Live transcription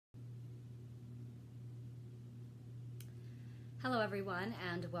Hello everyone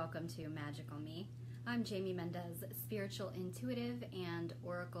and welcome to Magickal Me. I'm Jamie Mendez, spiritual intuitive and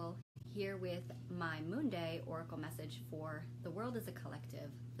oracle, here with my Moonday oracle message for the world as a collective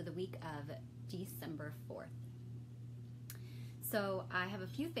for the week of December 4th. So I have a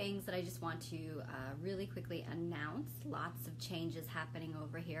few things that I just want to really quickly announce. Lots of changes happening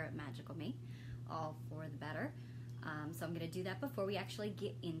over here at Magickal Me, all for the better. So I'm going to do that before we actually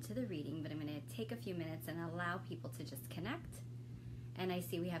get into the reading, but I'm going to take a few minutes and allow people to just connect. And I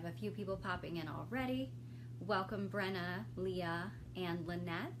see we have a few people popping in already. Welcome Brenna, Leah, and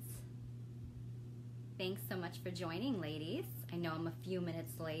Lynette. Thanks so much for joining, ladies. I know I'm a few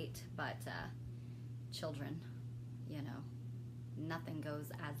minutes late, but children, you know, nothing goes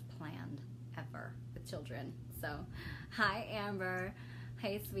as planned ever with children. So, hi Amber.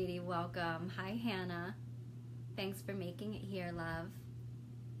 Hey sweetie, welcome. Hi Hannah. Thanks for making it here, love.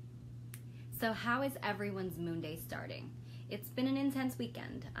 So how is everyone's Moonday starting? It's been an intense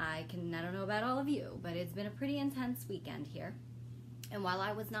weekend. I don't know about all of you, but it's been a pretty intense weekend here. And while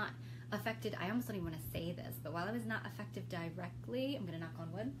I was not affected, I almost don't even want to say this, but while I was not affected directly, I'm going to knock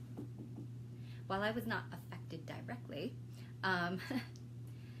on wood. While I was not affected directly,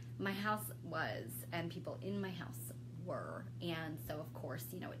 my house was, and people in my house were. And so of course,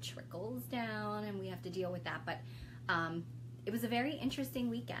 you know, it trickles down and we have to deal with that. But it was a very interesting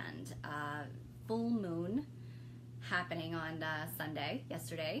weekend. Full moon happening on Sunday,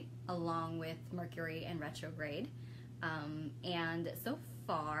 yesterday, along with Mercury and retrograde. And so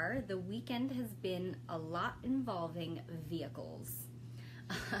far, the weekend has been a lot involving vehicles,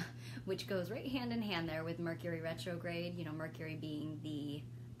 which goes right hand in hand there with Mercury retrograde, you know, Mercury being the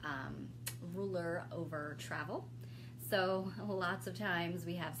ruler over travel. So lots of times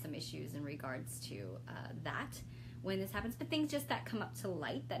we have some issues in regards to that when this happens, but things just that come up to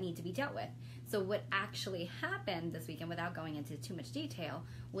light that need to be dealt with. So what actually happened this weekend, without going into too much detail,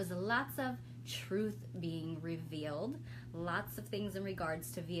 was lots of truth being revealed, lots of things in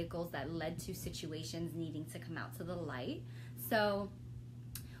regards to vehicles that led to situations needing to come out to the light. So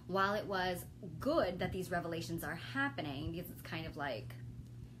while it was good that these revelations are happening, because it's kind of like,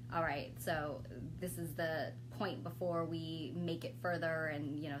 all right, so this is the point before we make it further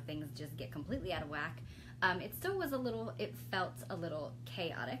and, you know, things just get completely out of whack. It still was it felt a little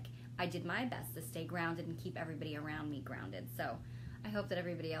chaotic. I did my best to stay grounded and keep everybody around me grounded. So I hope that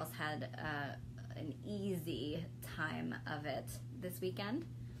everybody else had an easy time of it this weekend.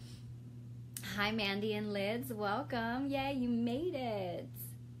 Hi, Mandy and Lids. Welcome. Yay, you made it.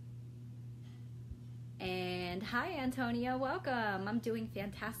 And hi, Antonia. Welcome. I'm doing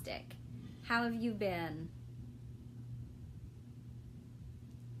fantastic. How have you been?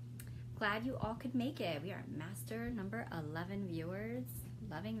 Glad you all could make it. We are at master number 11 viewers.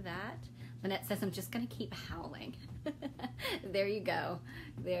 Loving that. Lynette says, I'm just going to keep howling. There you go.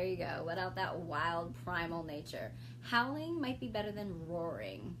 There you go. Let out that wild primal nature. Howling might be better than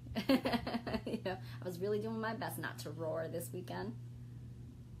roaring. You know, I was really doing my best not to roar this weekend.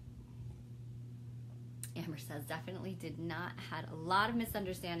 Amber says, definitely did not had a lot of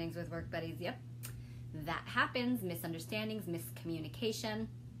misunderstandings with work buddies. Yep, that happens. Misunderstandings, miscommunication.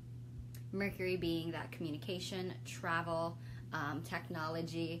 Mercury being that communication, travel,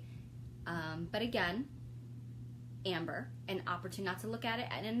 technology. But again, Amber, an opportunity not to look at it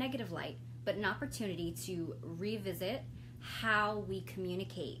in a negative light, but an opportunity to revisit how we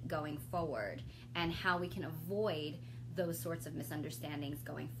communicate going forward and how we can avoid those sorts of misunderstandings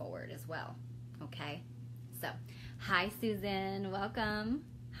going forward as well. Okay? So, hi Susan, welcome.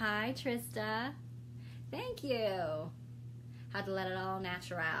 Hi Trista. Thank you. Had to let it all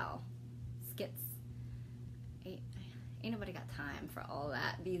natural. Skits. Ain't nobody got time for all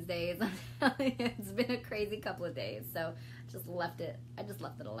that these days. It's been a crazy couple of days, so I just left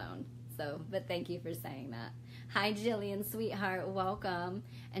it alone. So, but thank you for saying that. Hi Jillian, sweetheart, welcome.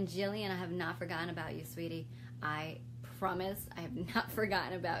 And Jillian, I have not forgotten about you, sweetie. I promise I have not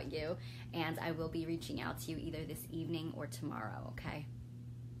forgotten about you, and I will be reaching out to you either this evening or tomorrow, okay?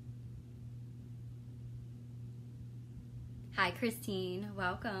 Hi Christine,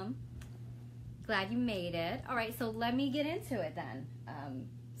 welcome. Glad you made it. All right, so let me get into it then.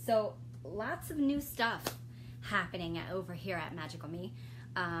 So lots of new stuff happening over here at Magickal Me.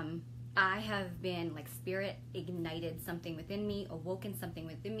 I have been, like, spirit ignited something within me, awoken something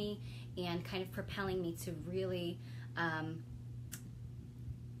within me, and kind of propelling me to really,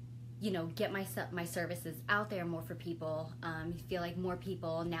 you know, get my services out there more for people. Feel like more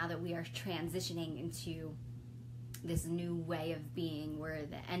people, now that we are transitioning into this new way of being, we're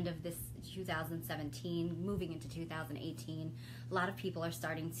at the end of this 2017, moving into 2018. A lot of people are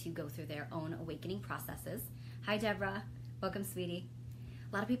starting to go through their own awakening processes. Hi, Deborah. Welcome, sweetie.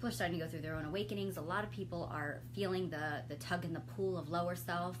 A lot of people are starting to go through their own awakenings. A lot of people are feeling the tug and the pull of lower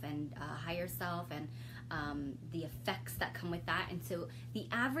self and higher self, and the effects that come with that. And so the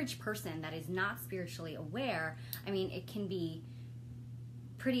average person that is not spiritually aware, I mean, it can be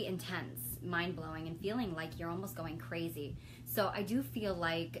pretty intense, mind-blowing, and feeling like you're almost going crazy. So I do feel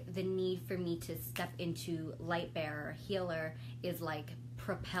like the need for me to step into light bearer, healer, is like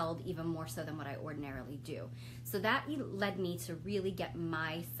propelled even more so than what I ordinarily do. So that led me to really get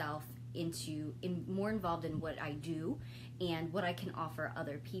myself more involved in what I do and what I can offer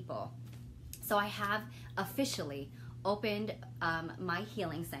other people. So I have officially opened my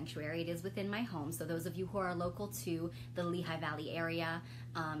healing sanctuary. It is within my home. So those of you who are local to the Lehigh Valley area,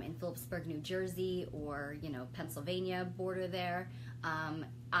 in Phillipsburg, New Jersey, or Pennsylvania border there,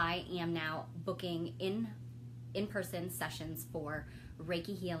 I am now booking in-person sessions for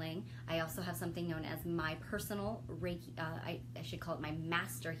Reiki healing. I also have something known as my personal Reiki, I should call it my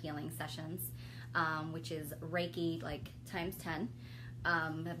master healing sessions, which is Reiki like times 10.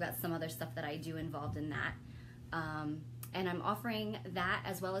 I've got some other stuff that I do involved in that. And I'm offering that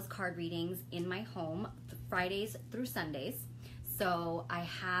as well as card readings in my home Fridays through Sundays. So I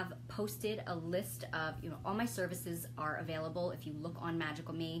have posted a list of, all my services are available. If you look on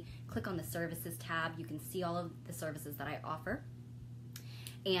Magickal Me, click on the services tab, you can see all of the services that I offer.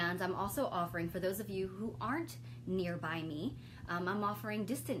 And I'm also offering, for those of you who aren't nearby me, I'm offering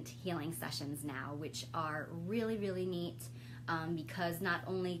distant healing sessions now, which are really, really neat. Because not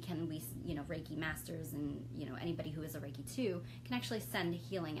only can we, Reiki masters and, anybody who is a Reiki too can actually send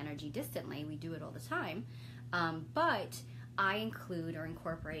healing energy distantly. We do it all the time. But I include or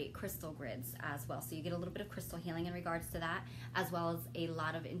incorporate crystal grids as well. So you get a little bit of crystal healing in regards to that, as well as a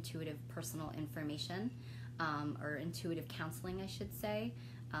lot of intuitive personal information, or intuitive counseling, I should say,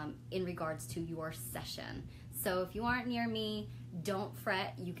 in regards to your session. So if you aren't near me, don't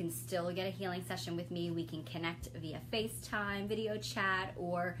fret. You can still get a healing session with me. We can connect via FaceTime, video chat,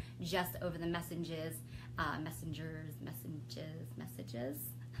 or just over the messages,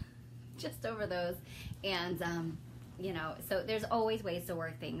 just over those. And, so there's always ways to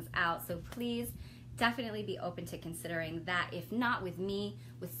work things out. So please definitely be open to considering that. If not with me,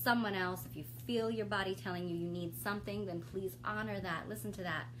 with someone else, if you feel your body telling you you need something, then please honor that, listen to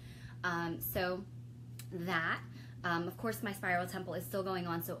that. Of course, my Spiral Temple is still going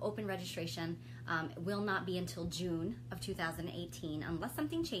on, so open registration will not be until June of 2018 unless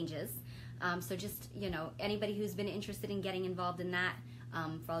something changes. So just, anybody who's been interested in getting involved in that,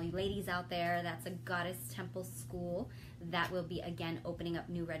 for all you ladies out there, that's a Goddess Temple school that will be, again, opening up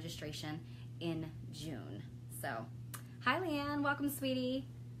new registration in June. So, hi Leanne, welcome sweetie.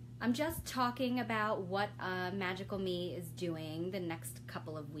 I'm just talking about what Magickal Me is doing the next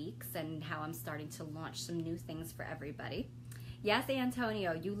couple of weeks and how I'm starting to launch some new things for everybody. Yes,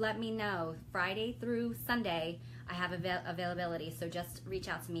 Antonio, you let me know. Friday through Sunday, I have availability, so just reach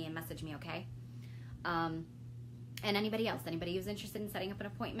out to me and message me, okay? And anybody else, anybody who's interested in setting up an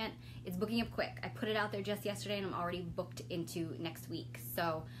appointment, it's booking up quick. I put it out there just yesterday and I'm already booked into next week.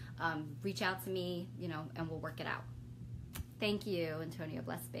 So reach out to me, and we'll work it out. Thank you, Antonio.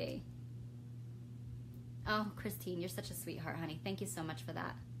 Bless be. Oh, Christine, you're such a sweetheart, honey. Thank you so much for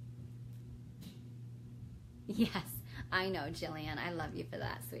that. Yes, I know, Jillian. I love you for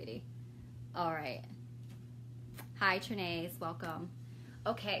that, sweetie. All right. Hi, Trinace. Welcome.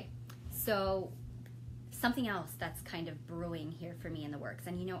 Okay, so something else that's kind of brewing here for me in the works.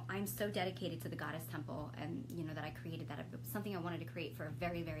 And, I'm so dedicated to the Goddess Temple and, that I created that. It was something I wanted to create for a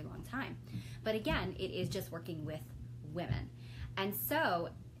very, very long time. But again, it is just working with women. And so,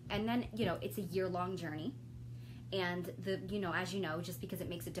 and then, it's a year-long journey. And as you know, just because it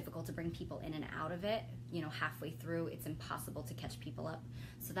makes it difficult to bring people in and out of it, halfway through, it's impossible to catch people up.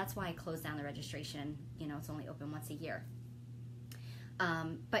 So that's why I closed down the registration. It's only open once a year.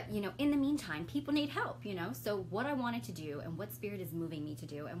 But, in the meantime, people need help, So what I wanted to do and what Spirit is moving me to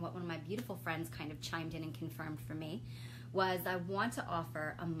do and what one of my beautiful friends kind of chimed in and confirmed for me was I want to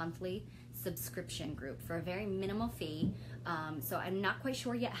offer a monthly subscription group for a very minimal fee. So I'm not quite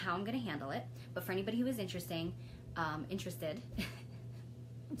sure yet how I'm going to handle it, but for anybody who is interested, I'm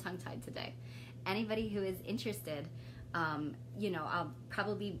tongue-tied today. Anybody who is interested, I'll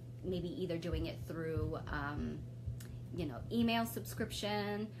probably maybe either doing it through, email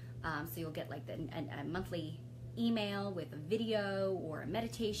subscription. So you'll get like a monthly email with a video or a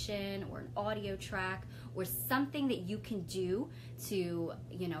meditation or an audio track or something that you can do to,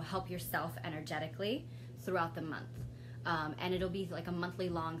 help yourself energetically throughout the month. And it'll be like a monthly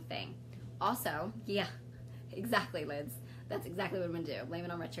long thing. Also, yeah, exactly, Liz. That's exactly what I'm going to do. Blame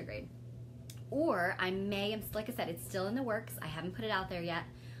it on retrograde. Or I may, like I said, it's still in the works. I haven't put it out there yet.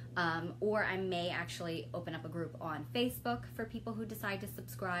 Or I may actually open up a group on Facebook for people who decide to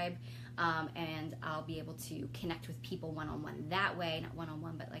subscribe, and I'll be able to connect with people one-on-one that way, not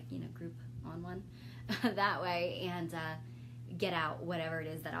one-on-one, but like, group on one that way, and get out whatever it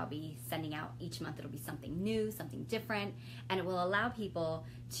is that I'll be sending out each month. It'll be something new, something different, and it will allow people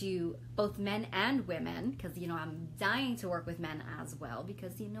to, both men and women, because I'm dying to work with men as well,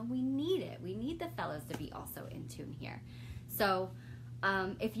 because we need it. We need the fellas to be also in tune here. So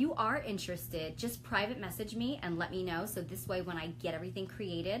if you are interested, just private message me and let me know. So this way, when I get everything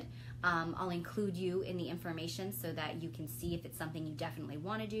created, I'll include you in the information so that you can see if it's something you definitely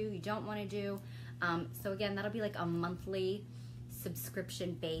want to do, you don't want to do. So again, that'll be like a monthly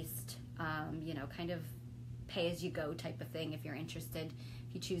subscription-based, kind of pay-as-you-go type of thing if you're interested.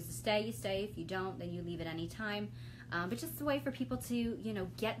 If you choose to stay, you stay. If you don't, then you leave at any time. But just a way for people to,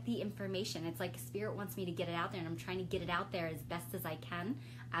 get the information. It's like Spirit wants me to get it out there, and I'm trying to get it out there as best as I can,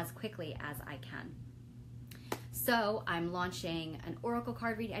 as quickly as I can. So I'm launching an oracle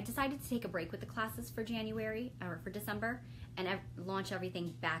card reading. I decided to take a break with the classes for January, or for December, and launch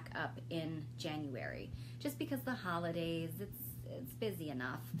everything back up in January. Just because the holidays, it's busy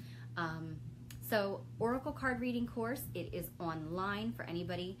enough. So oracle card reading course, it is online for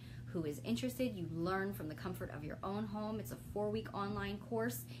anybody who is interested. You learn from the comfort of your own home. It's a 4-week online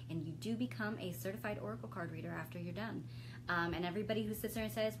course, and you do become a certified oracle card reader after you're done. And everybody who sits there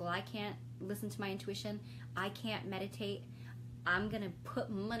and says, well, I can't listen to my intuition, I can't meditate, I'm going to put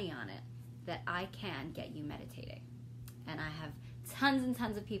money on it that I can get you meditating. And I have tons and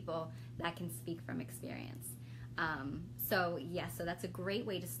tons of people that can speak from experience. So that's a great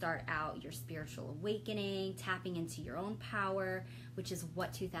way to start out your spiritual awakening, tapping into your own power, which is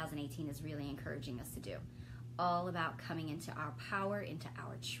what 2018 is really encouraging us to do. All about coming into our power, into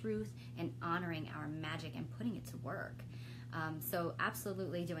our truth, and honoring our magic and putting it to work. So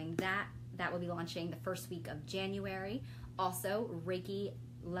absolutely doing that. That will be launching the first week of January. Also, Reiki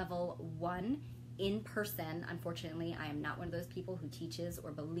Level 1 in person. Unfortunately, I am not one of those people who teaches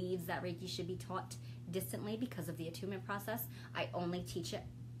or believes that Reiki should be taught distantly because of the attunement process. I only teach it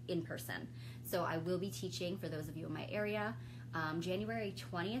in person. So I will be teaching, for those of you in my area, January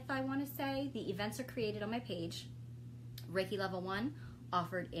 20th, I want to say. The events are created on my page. Reiki Level 1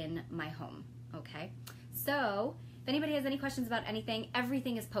 offered in my home. Okay? So if anybody has any questions about anything,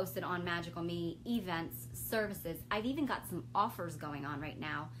 everything is posted on Magickal Me, events, services. I've even got some offers going on right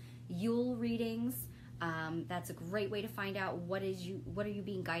now. Yule readings. That's a great way to find out what are you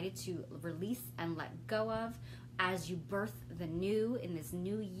being guided to release and let go of as you birth the new in this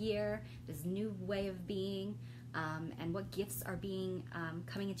new year, this new way of being, and what gifts are being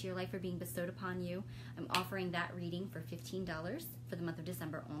coming into your life or being bestowed upon you. I'm offering that reading for $15 for the month of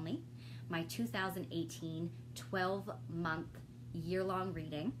December only. My 2018 12-month year-long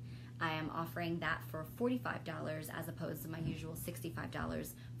reading, I am offering that for $45 as opposed to my usual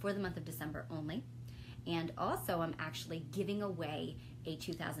 $65 for the month of December only. And also, I'm actually giving away a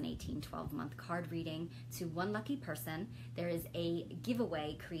 2018 12-month card reading to one lucky person. There is a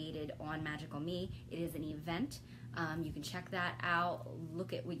giveaway created on Magickal Me. It is an event. You can check that out.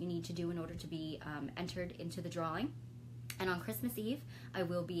 Look at what you need to do in order to be entered into the drawing. And on Christmas Eve, I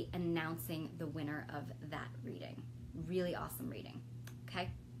will be announcing the winner of that reading. Really awesome reading. Okay?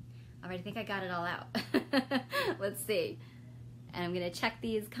 All right, I think I got it all out. Let's see. And I'm going to check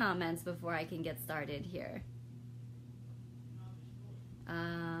these comments before I can get started here.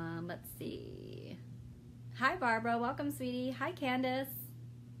 Let's see. Hi, Barbara. Welcome, sweetie. Hi, Candace.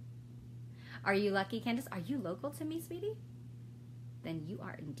 Are you lucky, Candace? Are you local to me, sweetie? Then you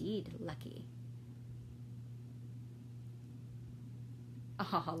are indeed lucky.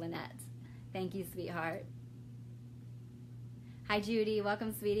 Oh, Lynette. Thank you, sweetheart. Hi, Judy.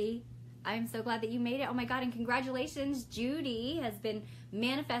 Welcome, sweetie. I'm so glad that you made it. Oh my God, and congratulations. Judy has been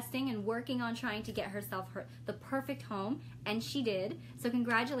manifesting and working on trying to get herself the perfect home, and she did. So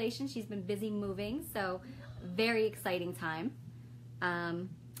congratulations. She's been busy moving, so very exciting time.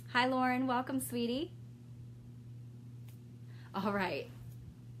 Hi, Lauren. Welcome, sweetie. All right,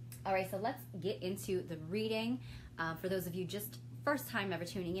 so let's get into the reading. For those of you just first time ever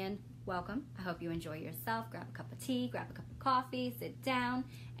tuning in, welcome. I hope you enjoy yourself. Grab a cup of tea, grab a cup of coffee, sit down,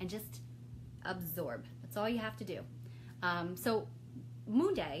 and just absorb. That's all you have to do. So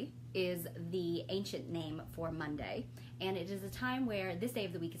Moonday is the ancient name for Monday, and it is a time where this day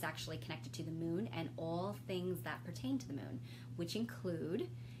of the week is actually connected to the moon and all things that pertain to the moon, which include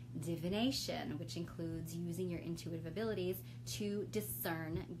divination, which includes using your intuitive abilities to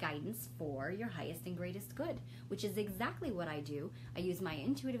discern guidance for your highest and greatest good, which is exactly what I do. I use my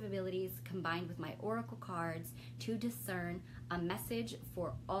intuitive abilities combined with my oracle cards to discern a message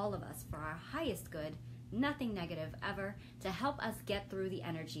for all of us, for our highest good, nothing negative ever, to help us get through the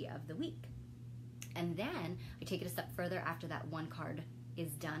energy of the week. And then I take it a step further after that one card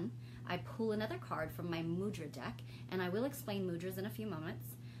is done. I pull another card from my mudra deck, and I will explain mudras in a few moments.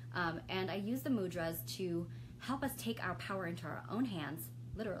 And I use the mudras to help us take our power into our own hands,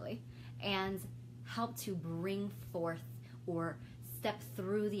 literally, and help to bring forth or step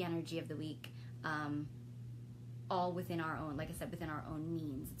through the energy of the week, all within our own, like I said, within our own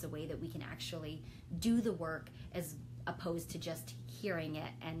means. It's a way that we can actually do the work as opposed to just hearing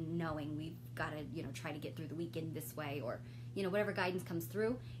it and knowing we've got to, try to get through the week in this way, or, whatever guidance comes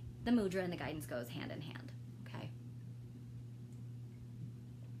through, the mudra and the guidance goes hand in hand. Okay.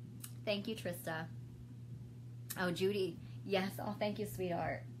 Thank you, Trista. Oh, Judy. Yes. Oh, thank you,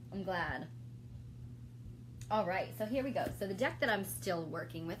 sweetheart. I'm glad. All right. So here we go. So the deck that I'm still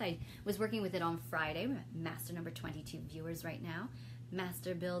working with, I was working with it on Friday. We're at master number 22 viewers right now.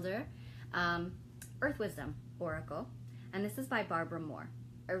 Master Builder. Earth Wisdom Oracle. And this is by Barbara Moore.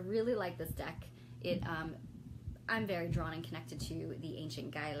 I really like this deck. I'm very drawn and connected to the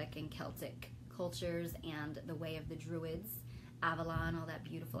ancient Gaelic and Celtic cultures and the way of the Druids, Avalon, all that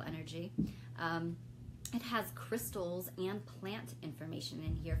beautiful energy. It has crystals and plant information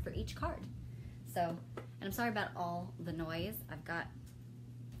in here for each card. So, and I'm sorry about all the noise. I've got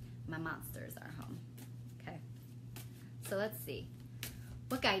my monsters are home. Okay. So let's see.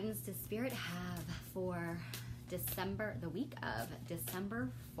 What guidance does Spirit have for December, the week of December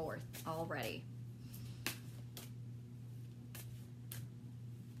 4th already?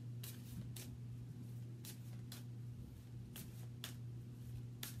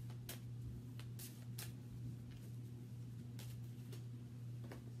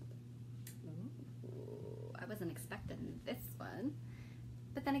 Ooh, I wasn't expecting this one.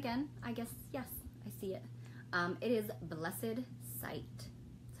 But then again, I guess, yes, I see it. It is Blessed Sight.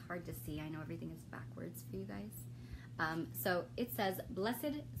 It's hard to see. I know everything is backwards for you guys. So it says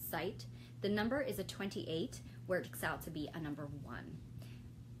Blessed Sight. The number is a 28, works out to be a number 1.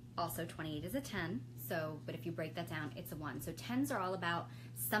 Also, 28 is a 10. So, but if you break that down, it's a 1. So 10s are all about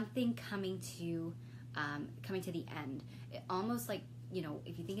something coming to the end. Almost like,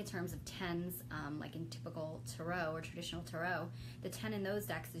 if you think in terms of 10s, like in typical tarot or traditional tarot, the 10 in those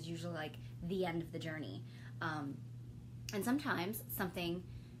decks is usually like the end of the journey. And sometimes something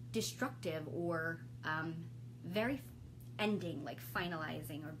destructive or very ending, like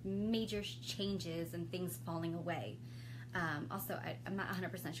finalizing, or major changes and things falling away. Also, I'm not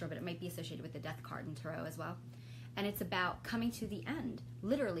 100% sure, but it might be associated with the death card in tarot as well. And it's about coming to the end,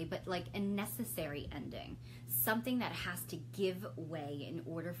 literally, but like a necessary ending. Something that has to give way in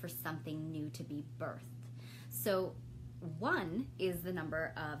order for something new to be birthed. So 1 is the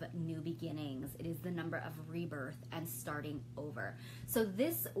number of new beginnings. It is the number of rebirth and starting over. So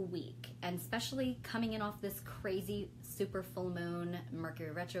this week, and especially coming in off this crazy super full moon,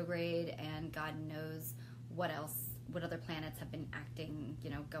 Mercury retrograde, and God knows what else, what other planets have been acting,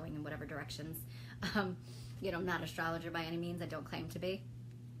 going in whatever directions. I'm not an astrologer by any means. I don't claim to be.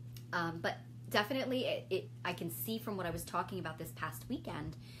 But definitely I can see from what I was talking about this past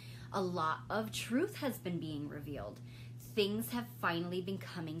weekend, a lot of truth has been being revealed. Things have finally been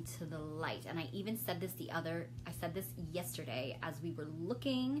coming to the light. And I even said this yesterday as we were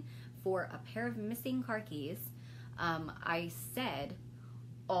looking for a pair of missing car keys. I said,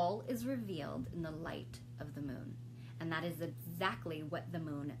 all is revealed in the light of the moon. And that is exactly what the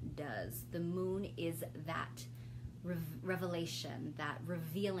moon does. The moon is that revelation, that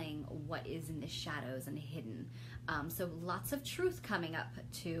revealing what is in the shadows and hidden. So lots of truth coming up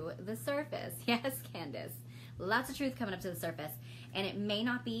to the surface. Yes, Candace. Lots of truth coming up to the surface. And it may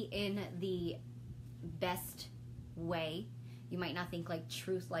not be in the best way. You might not think like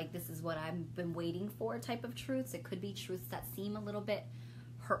truth, like this is what I've been waiting for type of truths. It could be truths that seem a little bit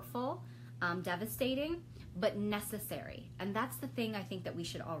hurtful, devastating, but necessary. And that's the thing I think that we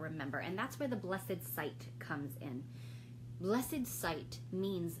should all remember. And that's where the blessed sight comes in. Blessed sight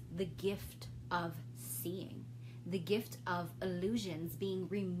means the gift of seeing, the gift of illusions being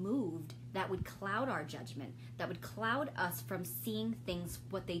removed that would cloud our judgment, that would cloud us from seeing things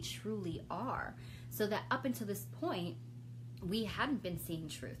what they truly are. So that up until this point, we hadn't been seeing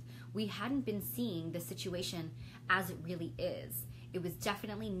truth. We hadn't been seeing the situation as it really is. It was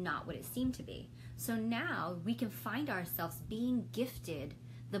definitely not what it seemed to be. So now we can find ourselves being gifted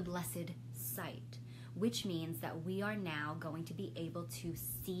the blessed sight, which means that we are now going to be able to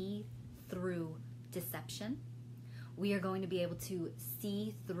see through deception. We are going to be able to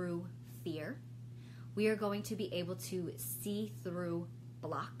see through fear. We are going to be able to see through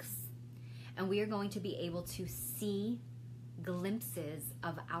blocks. And we are going to be able to see glimpses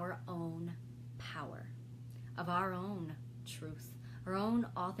of our own power, of our own truth, our own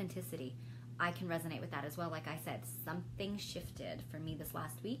authenticity. I can resonate with that as well. Like I said, something shifted for me this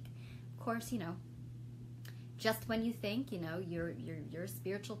last week. Of course, just when you think, you're a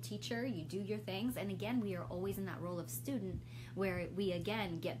spiritual teacher, you do your things. And again, we are always in that role of student where we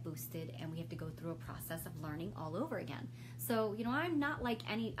again get boosted and we have to go through a process of learning all over again. So, I'm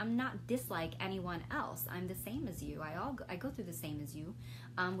not dislike anyone else. I'm the same as you. I go through the same as you.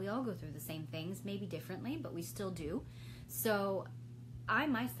 We all go through the same things, maybe differently, but we still do. So I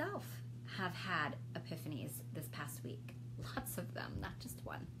myself have had epiphanies this past week. Lots of them, not just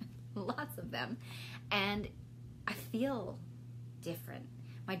one. Lots of them. And I feel different.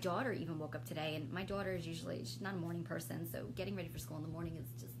 My daughter even woke up today, and my daughter is she's not a morning person, so getting ready for school in the morning is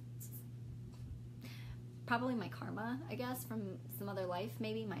just probably my karma, I guess, from some other life,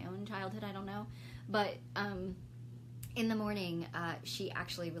 maybe my own childhood, I don't know. But in the morning, she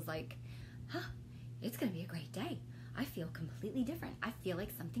actually was like, it's going to be a great day. I feel completely different. I feel like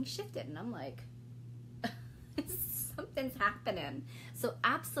something shifted. And I'm like, something's happening. So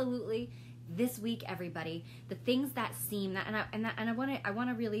absolutely, this week, everybody, the things that seem that, and I want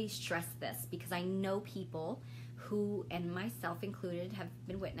to really stress this, because I know people who, and myself included, have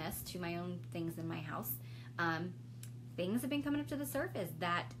been witness to my own things in my house. Things have been coming up to the surface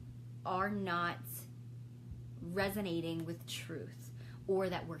that are not resonating with truth, or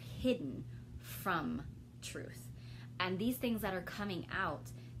that were hidden from truth. And these things that are coming out,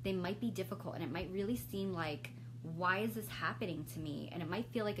 they might be difficult, and it might really seem like, why is this happening to me? And it might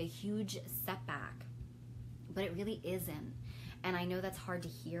feel like a huge setback, but it really isn't. And I know that's hard to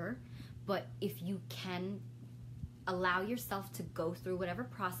hear, but if you can allow yourself to go through whatever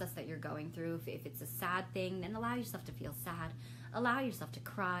process that you're going through, if it's a sad thing, then allow yourself to feel sad, allow yourself to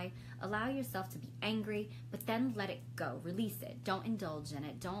cry, allow yourself to be angry, but then let it go, release it. Don't indulge in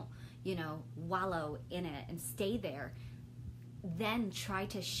it. Don't, wallow in it and stay there. Then try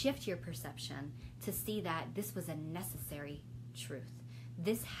to shift your perception to see that this was a necessary truth.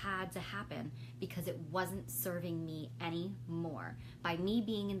 This had to happen because it wasn't serving me anymore. By me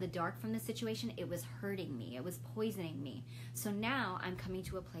being in the dark from the situation, it was hurting me. It was poisoning me. So now I'm coming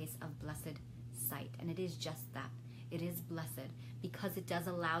to a place of blessed sight. And it is just that. It is blessed because it does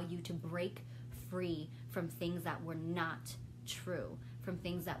allow you to break free from things that were not true, from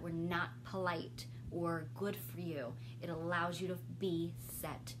things that were not polite or good for you. It allows you to be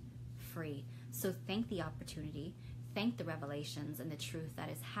set free. So thank the opportunity, thank the revelations and the truth that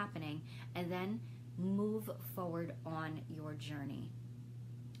is happening, and then move forward on your journey.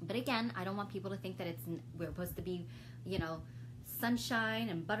 But again, I don't want people to think that we're supposed to be, sunshine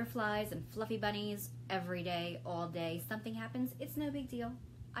and butterflies and fluffy bunnies every day, all day. Something happens, it's no big deal.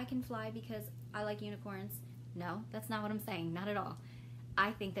 I can fly because I like unicorns. No, that's not what I'm saying, not at all.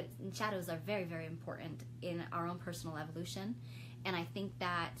 I think that shadows are very, very important in our own personal evolution. And I think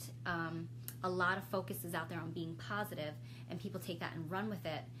that a lot of focus is out there on being positive, and people take that and run with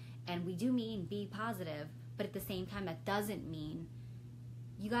it. And we do mean be positive, but at the same time, that doesn't mean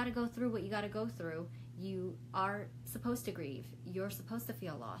you got to go through what you got to go through. You are supposed to grieve. You're supposed to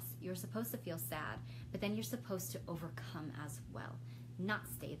feel loss. You're supposed to feel sad, but then you're supposed to overcome as well. Not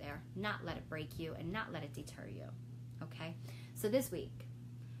stay there, not let it break you, and not let it deter you. Okay? So this week,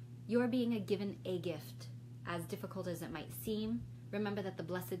 you're being given a gift. As difficult as it might seem, remember that the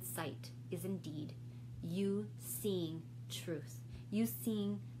blessed sight is indeed you seeing truth, you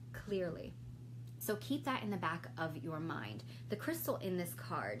seeing clearly. So keep that in the back of your mind. The crystal in this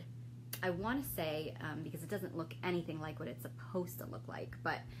card, I want to say, because it doesn't look anything like what it's supposed to look like,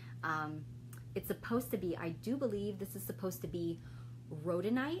 but it's supposed to be, I do believe this is supposed to be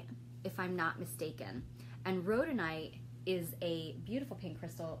rhodonite, if I'm not mistaken. And rhodonite is a beautiful pink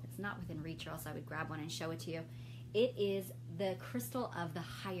crystal. It's not within reach, or else I would grab one and show it to you. It is the crystal of the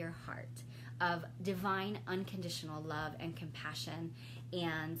higher heart, of divine unconditional love and compassion,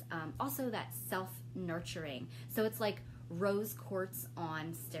 and also that self-nurturing. So it's like rose quartz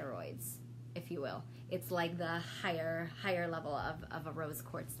on steroids, if you will. It's like the higher level of a rose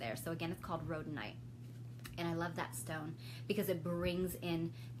quartz there. So again, it's called rhodonite. And I love that stone because it brings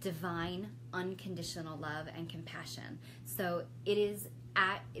in divine unconditional love and compassion. So it is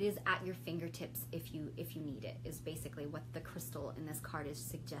at your fingertips if you need it, is basically what the crystal in this card is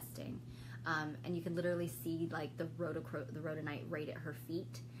suggesting. And you can literally see like the rhodonite right at her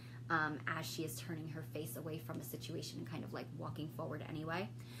feet. as she is turning her face away from a situation and kind of like walking forward anyway.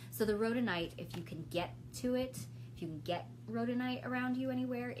 So the rhodonite, if you can get to it, if you can get rhodonite around you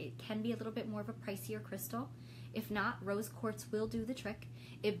anywhere, it can be a little bit more of a pricier crystal. If not, rose quartz will do the trick.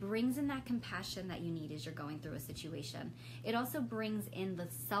 It brings in that compassion that you need as you're going through a situation. It also brings in the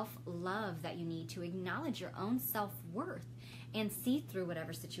self-love that you need to acknowledge your own self-worth and see through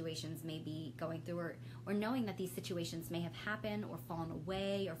whatever situations may be going through, or knowing that these situations may have happened or fallen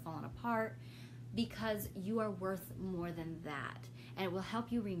away or fallen apart, because you are worth more than that. And it will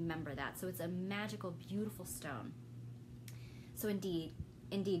help you remember that. So it's a magical, beautiful stone. So indeed,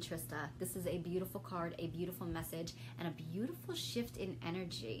 Trista, this is a beautiful card, a beautiful message, and a beautiful shift in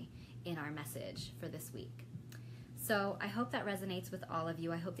energy in our message for this week. So I hope that resonates with all of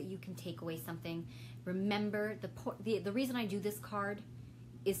you. I hope that you can take away something. Remember, the reason I do this card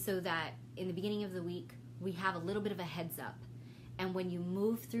is so that in the beginning of the week, we have a little bit of a heads up. And when you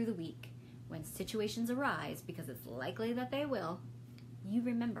move through the week, when situations arise, because it's likely that they will, you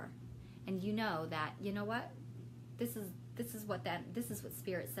remember. And you know that, you know what? This is what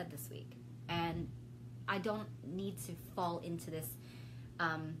Spirit said this week. And I don't need to fall into this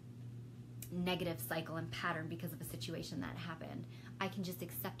negative cycle and pattern because of a situation that happened. I can just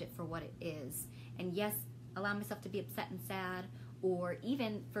accept it for what it is. And yes, allow myself to be upset and sad, or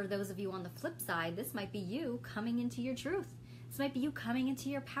even for those of you on the flip side, this might be you coming into your truth. This might be you coming into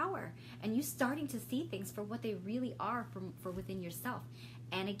your power and you starting to see things for what they really are for within yourself.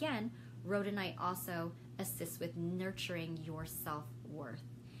 And again, rhodonite also assists with nurturing your self-worth.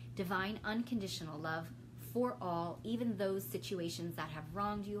 Divine unconditional love for all, even those situations that have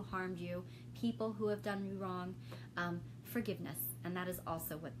wronged you, harmed you, people who have done you wrong, forgiveness. And that is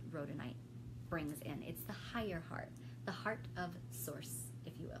also what rhodonite brings in. It's the higher heart, the heart of source,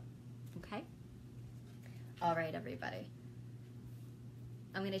 if you will. Okay? All right, everybody.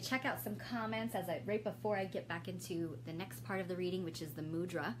 I'm going to check out some comments right before I get back into the next part of the reading, which is the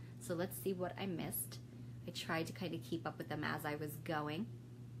mudra. So let's see what I missed. I tried to kind of keep up with them as I was going.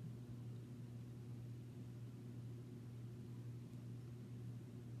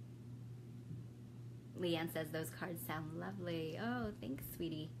 Leanne says, those cards sound lovely. Oh, thanks,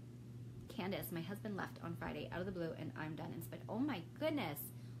 sweetie. Candace, my husband left on Friday out of the blue, and I'm done in spite. Oh, my goodness.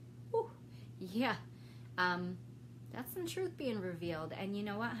 Whew. Yeah. That's some truth being revealed. And you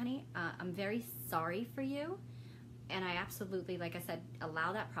know what, honey? I'm very sorry for you. And I absolutely, like I said,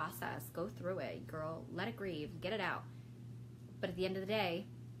 allow that process. Go through it, girl. Let it grieve. Get it out. But at the end of the day,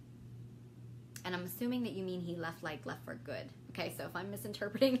 and I'm assuming that you mean he left for good. Okay, so if I'm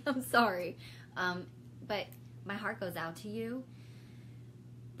misinterpreting, I'm sorry. But my heart goes out to you.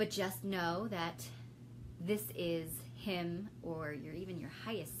 But just know that this is him, or even your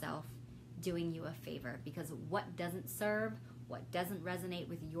highest self, doing you a favor. Because what doesn't serve, what doesn't resonate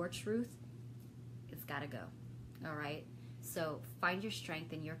with your truth, it's got to go. All right? So find your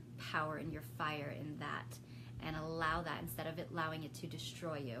strength and your power and your fire in that, and allow that, instead of it allowing it to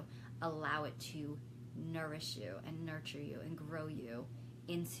destroy you, allow it to nourish you and nurture you and grow you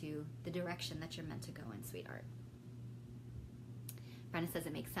into the direction that you're meant to go in, sweetheart. Brenna says,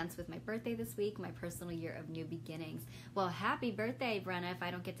 it makes sense with my birthday this week, my personal year of new beginnings. Well, happy birthday, Brenna, if I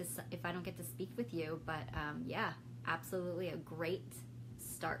don't get to speak with you. But yeah, absolutely a great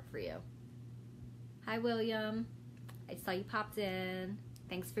start for you. Hi, William. I saw you popped in.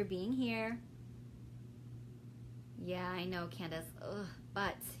 Thanks for being here. Yeah, I know, Candace. Ugh,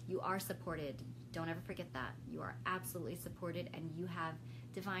 but you are supported. Don't ever forget that. You are absolutely supported, and you have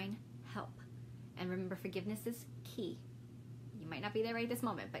divine help. And remember, forgiveness is key. You might not be there right this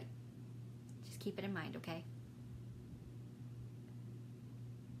moment, but just keep it in mind, okay?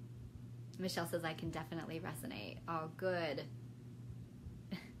 Michelle says, I can definitely resonate. Oh, good.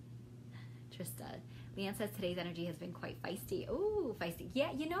 Trista. Leanne says, today's energy has been quite feisty. Ooh, feisty.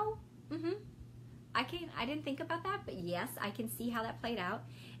 Yeah, you know, I didn't think about that, but yes, I can see how that played out.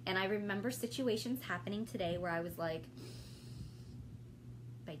 And I remember situations happening today where I was like,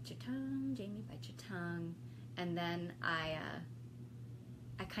 bite your tongue, Jamie, bite your tongue. And then I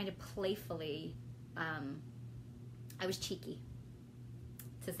kind of playfully, I was cheeky,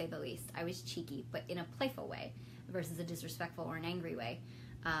 to say the least. I was cheeky, but in a playful way versus a disrespectful or an angry way.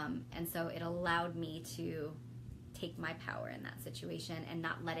 And so it allowed me to take my power in that situation and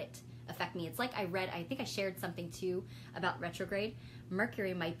not let it affect me. It's like I think I shared something too about retrograde.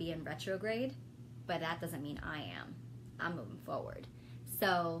 Mercury might be in retrograde, but that doesn't mean I am. I'm moving forward.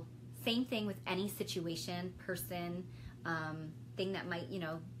 So same thing with any situation, person, thing that might,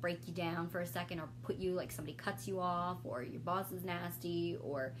 break you down for a second, or put you, like somebody cuts you off, or your boss is nasty,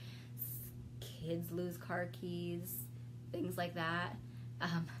 or kids lose car keys, things like that.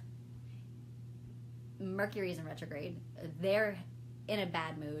 Mercury's in retrograde. They're in a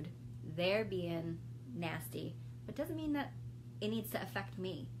bad mood. They're being nasty. But it doesn't mean that it needs to affect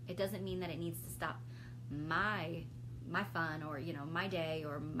me. It doesn't mean that it needs to stop my fun or, you know, my day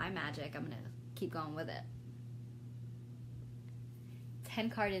or my magic. I'm going to keep going with it. 10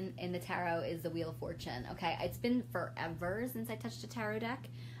 card in the tarot is the Wheel of Fortune. Okay, it's been forever since I touched a tarot deck,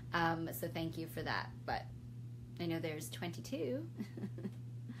 so thank you for that. But I know there's 22.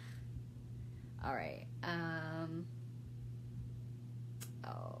 All right.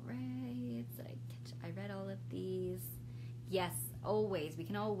 All right. So I read all of these. Yes, always. We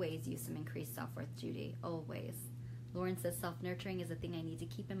can always use some increased self-worth, Judy. Always. Lauren says self-nurturing is a thing I need to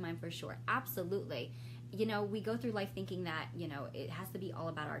keep in mind for sure. Absolutely. You know, we go through life thinking that, you know, it has to be all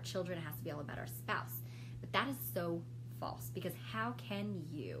about our children, it has to be all about our spouse. But that is so false, because how can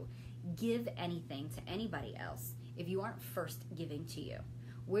you give anything to anybody else if you aren't first giving to you?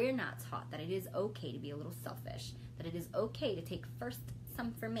 We're not taught that it is okay to be a little selfish, that it is okay to take first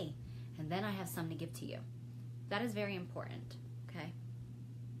some for me, and then I have some to give to you. That is very important, okay?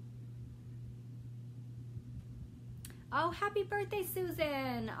 Oh, happy birthday,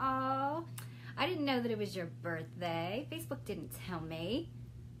 Susan. Oh, I didn't know that it was your birthday. Facebook didn't tell me.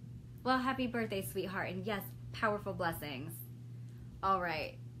 Well, happy birthday, sweetheart. And yes, powerful blessings. All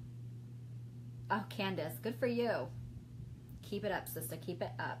right. Oh, Candace, good for you. Keep it up, sister. Keep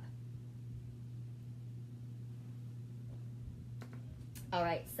it up. All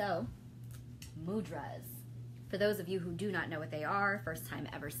right, so mudras. For those of you who do not know what they are, first time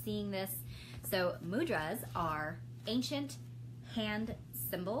ever seeing this. So mudras are ancient hand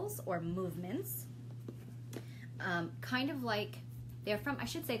symbols or movements, kind of like they're from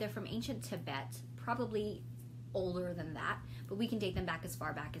ancient Tibet, probably older than that, but we can date them back as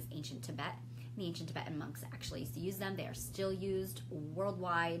far back as ancient Tibet. The ancient Tibetan monks actually used to use them. They are still used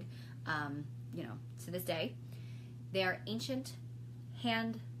worldwide, you know, to this day. They are ancient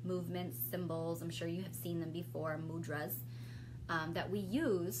hand movements, symbols. I'm sure you have seen them before, mudras, that we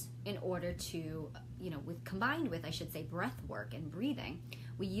use in order to, you know, combined with, I should say, breath work and breathing.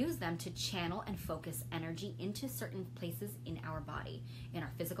 We use them to channel and focus energy into certain places in our body, in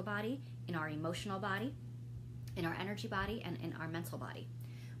our physical body, in our emotional body, in our energy body, and in our mental body.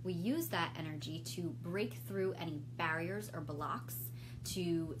 We use that energy to break through any barriers or blocks,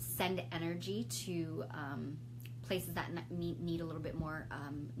 to send energy to places that need a little bit more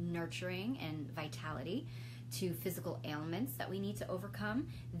nurturing and vitality, to physical ailments that we need to overcome.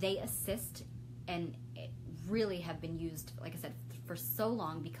 They assist and really have been used, like I said, for so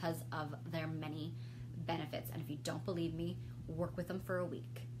long because of their many benefits. And if you don't believe me, work with them for a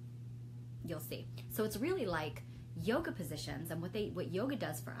week. You'll see. So it's really like yoga positions and what yoga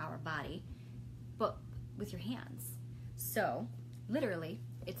does for our body, but with your hands. So literally,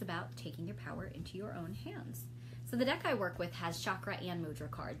 it's about taking your power into your own hands. So the deck I work with has chakra and mudra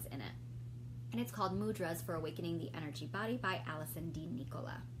cards in it. And it's called Mudras for Awakening the Energy Body by Alison D.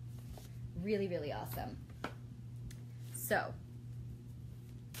 Nicola. Really, really awesome. So,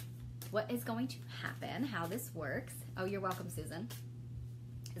 what is going to happen, how this works, oh, you're welcome, Susan,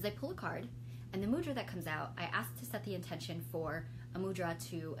 is I pull a card, and the mudra that comes out, I ask to set the intention for a mudra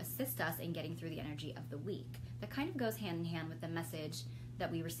to assist us in getting through the energy of the week. That kind of goes hand in hand with the message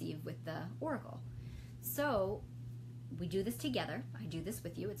that we receive with the oracle. So, we do this together. I do this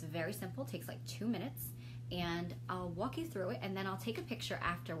with you. It's very simple. It takes like 2 minutes, and I'll walk you through it, and then I'll take a picture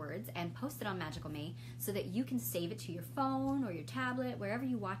afterwards and post it on Magickal Me so that you can save it to your phone or your tablet, wherever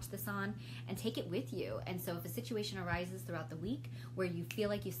you watch this on, and take it with you. And so if a situation arises throughout the week where you feel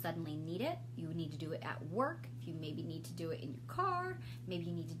like you suddenly need it, you need to do it at work, if you maybe need to do it in your car, maybe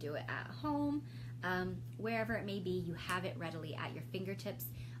you need to do it at home, wherever it may be, you have it readily at your fingertips.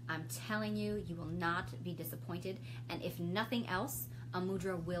 I'm telling you, you will not be disappointed. And if nothing else, a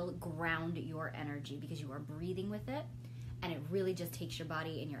mudra will ground your energy because you are breathing with it. And it really just takes your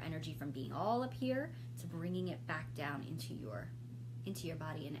body and your energy from being all up here to bringing it back down into your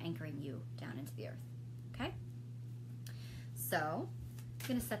body and anchoring you down into the earth. Okay? So, I'm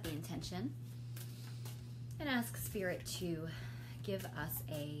going to set the intention and ask Spirit to give us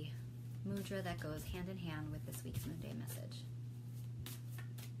a mudra that goes hand in hand with this week's Moonday message.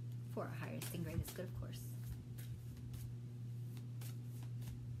 For our highest and greatest good, of course.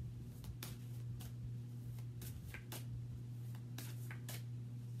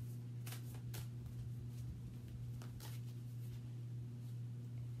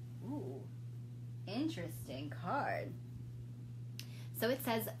 Ooh, interesting card. So it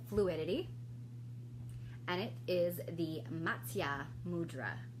says fluidity, and it is the Matsya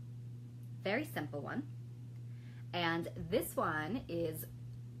Mudra. Very simple one. And this one is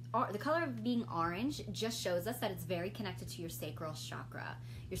the color of being orange just shows us that it's very connected to your sacral chakra.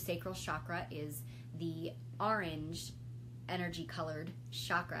 Your sacral chakra is the orange energy colored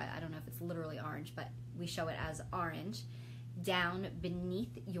chakra. I don't know if it's literally orange, but we show it as orange, down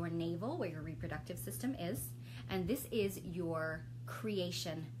beneath your navel where your reproductive system is. And this is your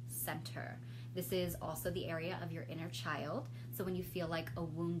creation center. This is also the area of your inner child. So when you feel like a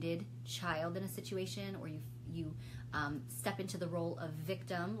wounded child in a situation, or you step into the role of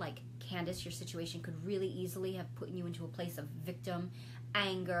victim, like Candace, your situation could really easily have put you into a place of victim,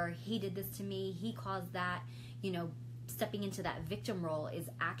 anger. He did this to me, he caused that. You know, stepping into that victim role is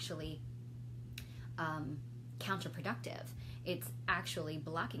actually counterproductive. It's actually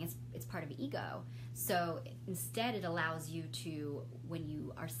blocking. It's part of ego. So instead, it allows you to, when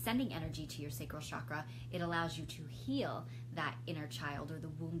you are sending energy to your sacral chakra, it allows you to heal that inner child or the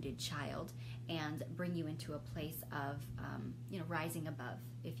wounded child and bring you into a place of, rising above,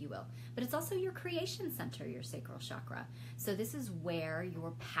 if you will. But it's also your creation center, your sacral chakra. So this is where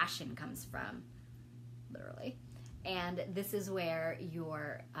your passion comes from, literally. And this is where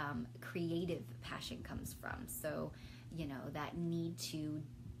your creative passion comes from. So, that need to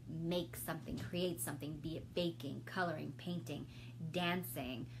make something, create something, be it baking, coloring, painting,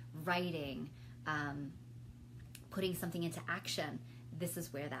 dancing, writing, putting something into action. This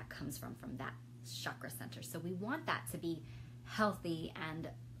is where that comes from that chakra center. So we want that to be healthy and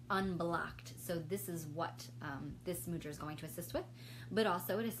unblocked. So this is what this mudra is going to assist with. But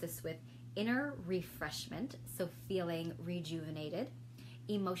also it assists with inner refreshment, so feeling rejuvenated,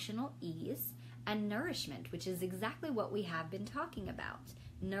 emotional ease, and nourishment, which is exactly what we have been talking about.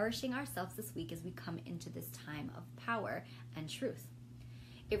 Nourishing ourselves this week as we come into this time of power and truth.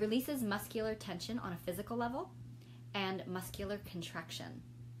 It releases muscular tension on a physical level and muscular contraction.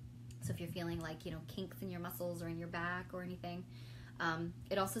 So if you're feeling like, kinks in your muscles or in your back or anything,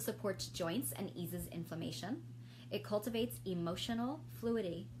 it also supports joints and eases inflammation. It cultivates emotional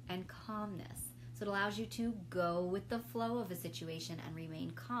fluidity and calmness. So it allows you to go with the flow of a situation and remain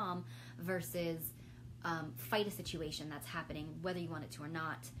calm versus fight a situation that's happening, whether you want it to or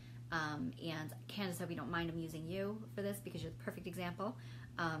not. And Candace, I hope you don't mind I'm using you for this because you're the perfect example.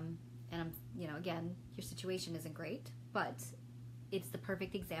 And I'm, again, your situation isn't great, but it's the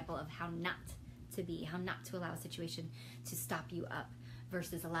perfect example of how not to allow a situation to stop you up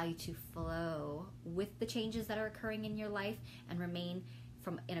versus allow you to flow with the changes that are occurring in your life and remain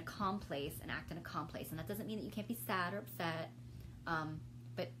in a calm place and act in a calm place. And that doesn't mean that you can't be sad or upset,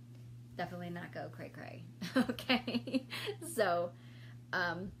 but definitely not go cray-cray, okay? So,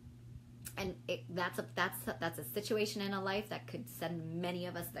 and that's a situation in a life that could send many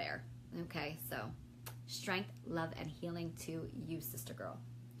of us there, okay? So, strength, love, and healing to you, sister girl.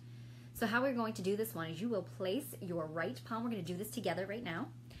 So how we're going to do this one is you will place your right palm. We're going to do this together right now.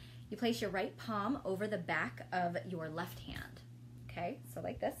 You place your right palm over the back of your left hand. Okay, so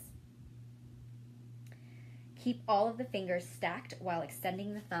like this. Keep all of the fingers stacked while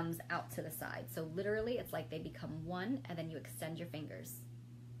extending the thumbs out to the side. So literally, it's like they become one, and then you extend your fingers.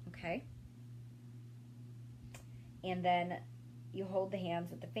 Okay? And then you hold the hands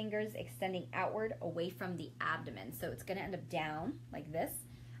with the fingers extending outward away from the abdomen. So it's going to end up down like this,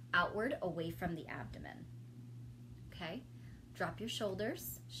 outward away from the abdomen. Okay? Drop your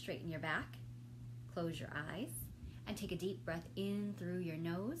shoulders, straighten your back, close your eyes, and take a deep breath in through your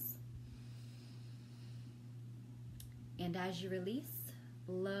nose. And as you release,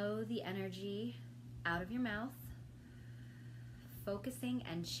 blow the energy out of your mouth, focusing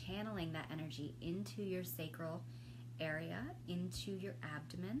and channeling that energy into your sacral area, into your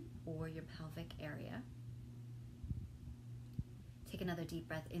abdomen or your pelvic area. Take another deep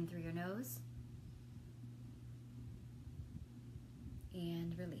breath in through your nose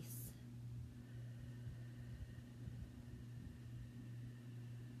and release.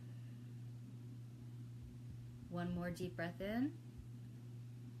 One more deep breath in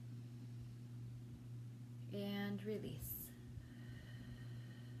and release.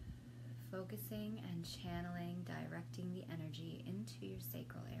 Focusing and channeling, directing the energy into your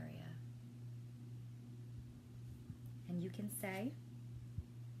sacral area. And you can say,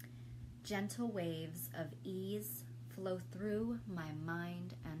 gentle waves of ease flow through my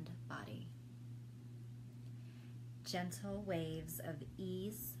mind and body. Gentle waves of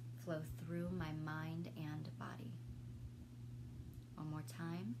ease flow through my mind and body. One more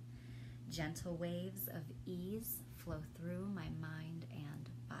time. Gentle waves of ease flow through my mind and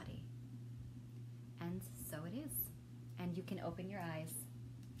body. And so it is. And you can open your eyes.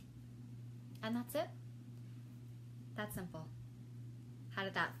 And that's it. That's simple. How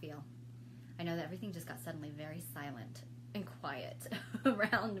did that feel? I know that everything just got suddenly very silent. and quiet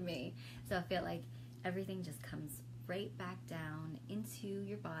around me. So I feel like everything just comes right back down into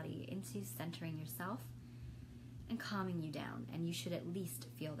your body, into centering yourself and calming you down. And you should at least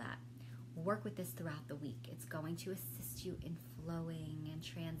feel that. Work with this throughout the week. It's going to assist you in flowing and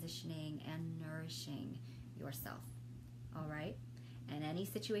transitioning and nourishing yourself. All right? And any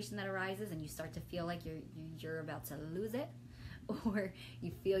situation that arises and you start to feel like you're about to lose it, or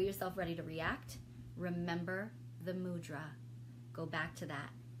you feel yourself ready to react, remember the mudra. Go back to that.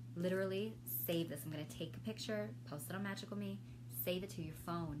 Literally save this. I'm going to take a picture, post it on Magickal Me, save it to your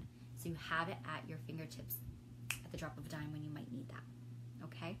phone so you have it at your fingertips at the drop of a dime when you might need that.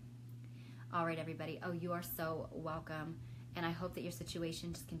 Okay? All right, everybody. Oh, you are so welcome. And I hope that your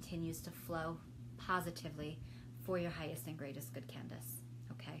situation just continues to flow positively for your highest and greatest good, Candace.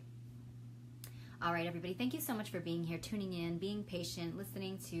 Okay? All right, everybody. Thank you so much for being here, tuning in, being patient,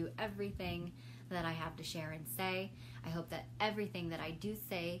 listening to everything that I have to share and say. I hope that everything that I do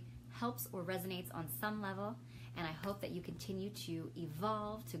say helps or resonates on some level. And I hope that you continue to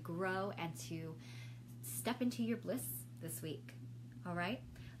evolve, to grow, and to step into your bliss this week. All right?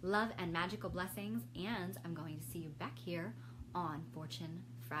 Love and magical blessings, and I'm going to see you back here on Fortune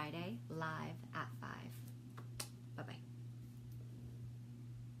Friday live at 5.